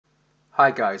Hi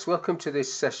guys, welcome to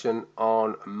this session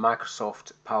on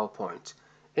Microsoft PowerPoint.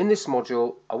 In this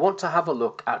module, I want to have a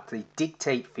look at the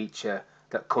dictate feature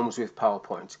that comes with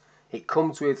PowerPoint. It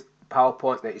comes with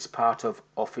PowerPoint that is part of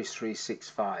Office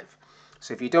 365.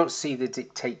 So if you don't see the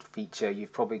dictate feature,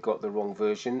 you've probably got the wrong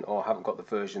version or haven't got the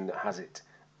version that has it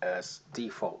as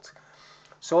default.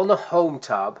 So on the Home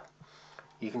tab,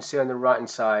 you can see on the right hand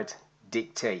side,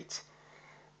 Dictate.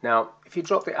 Now, if you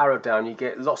drop the arrow down, you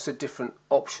get lots of different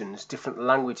options, different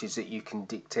languages that you can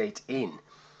dictate in.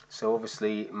 So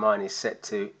obviously mine is set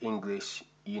to English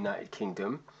United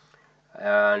Kingdom,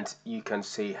 and you can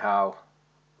see how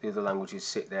the other languages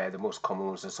sit there. The most common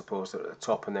ones, I suppose, are at the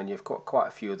top, and then you've got quite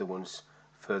a few other ones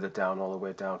further down, all the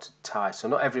way down to Thai. So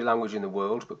not every language in the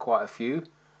world, but quite a few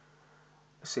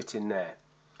sit in there.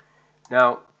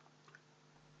 Now,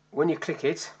 when you click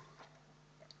it,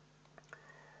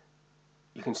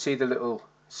 you can see the little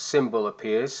symbol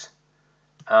appears,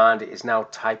 and it is now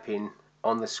typing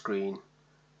on the screen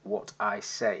what I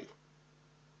say.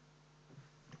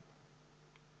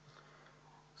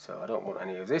 So I don't want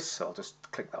any of this, so I'll just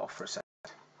click that off for a second.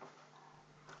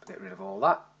 Get rid of all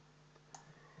that.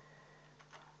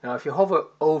 Now if you hover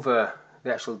over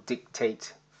the actual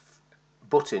dictate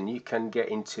button, you can get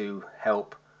into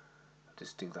help.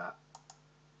 Just do that,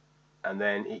 and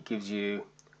then it gives you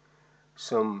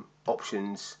some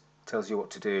options, tells you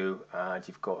what to do, and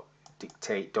you've got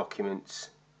dictate documents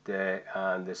there,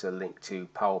 and there's a link to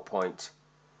PowerPoint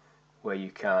where you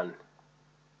can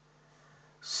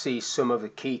see some of the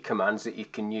key commands that you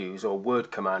can use, or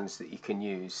word commands that you can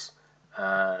use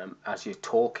as you're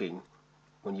talking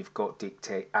when you've got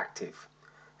dictate active.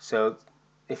 So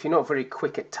if you're not very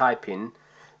quick at typing,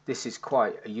 this is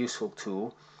quite a useful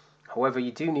tool. However,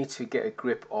 you do need to get a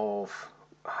grip of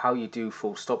how you do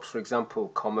full stops, for example,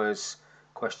 commas,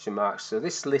 question marks. So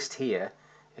this list here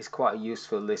is quite a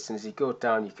useful list, and as you go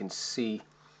down you can see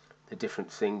the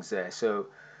different things there. So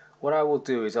what I will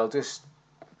do is I'll just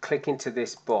click into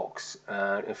this box,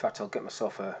 and in fact I'll get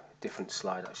myself a different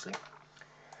slide actually.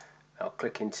 I'll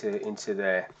click into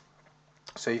there.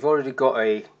 So you've already got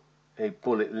a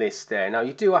bullet list there. Now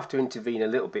you do have to intervene a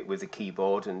little bit with the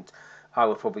keyboard, and I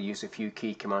will probably use a few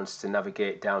key commands to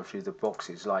navigate down through the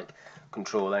boxes, like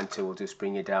Control Enter will just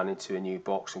bring you down into a new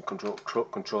box, and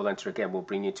Control Enter again will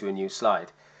bring you to a new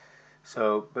slide.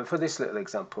 So, but for this little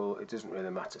example, it doesn't really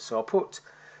matter. So I'll put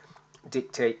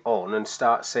dictate on and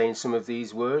start saying some of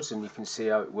these words, and you can see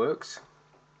how it works.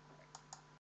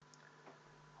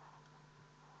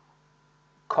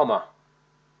 Comma.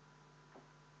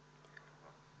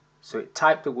 So it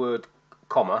typed the word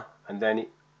comma, and then it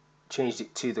changed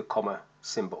it to the comma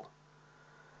symbol.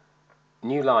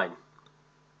 New line.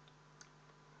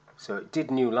 So it did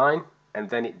new line, and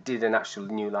then it did an actual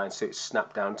new line, so it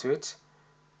snapped down to it.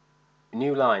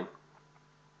 New line.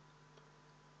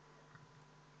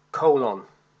 Colon. You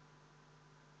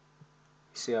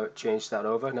see how it changed that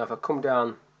over? Now if I come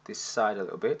down this side a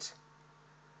little bit,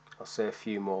 I'll say a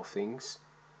few more things.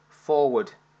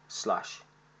 Forward slash.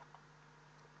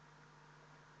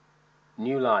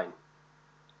 New line.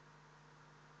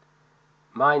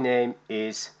 My name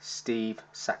is Steve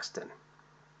Saxton.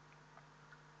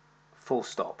 Full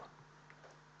stop.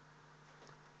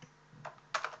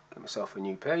 Get myself a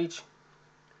new page.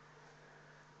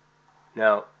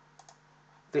 Now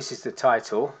this is the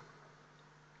title,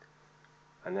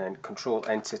 and then Control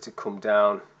Enter to come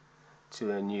down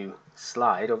to a new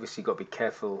slide. Obviously you've got to be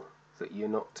careful that you're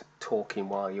not talking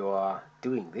while you are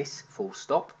doing this. Full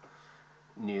stop.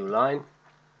 New line.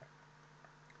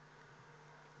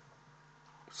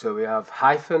 So we have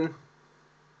hyphen,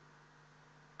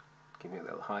 give me a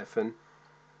little hyphen,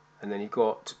 and then you've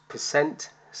got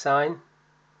percent sign,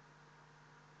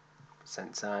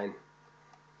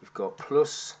 you've got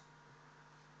plus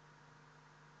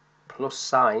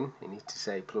sign, you need to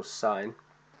say plus sign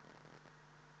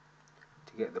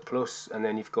to get the plus, and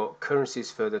then you've got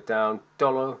currencies further down,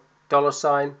 dollar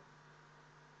sign,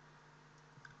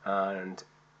 and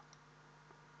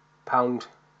pound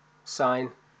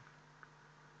sign.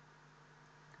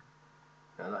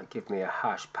 Now that gives me a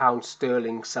hash, pound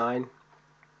sterling sign.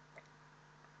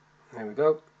 There we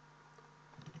go.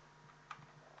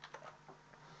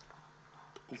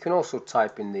 You can also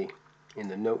type in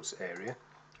the notes area.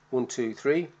 1 2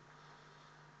 3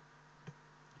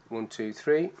 1 2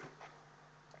 3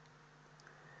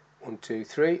 1 2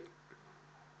 3.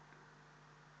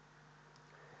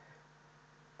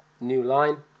 New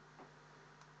line.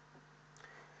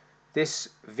 This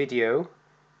video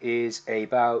is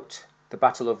about the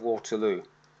Battle of Waterloo.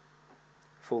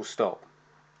 Full stop.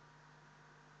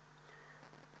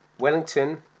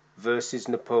 Wellington versus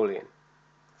Napoleon.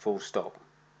 full stop.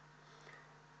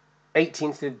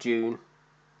 18th of June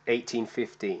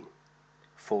 1815,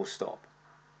 full stop.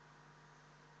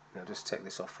 Now just take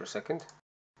this off for a second.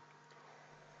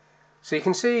 So you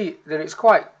can see that it's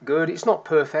quite good. It's not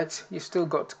perfect. You've still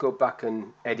got to go back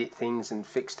and edit things and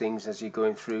fix things as you're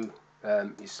going through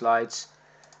your slides.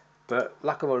 But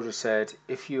like I've already said,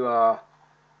 if you are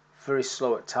very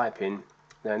slow at typing,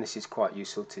 then this is quite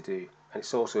useful to do. And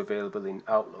it's also available in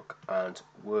Outlook and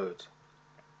Word.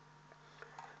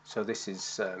 So this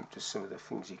is just some of the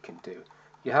things you can do.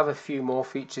 You have a few more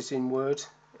features in Word.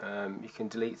 You can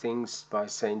delete things by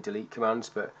saying delete commands,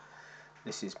 but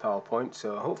this is PowerPoint.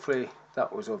 So hopefully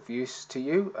that was of use to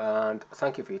you, and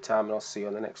thank you for your time, and I'll see you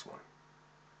on the next one.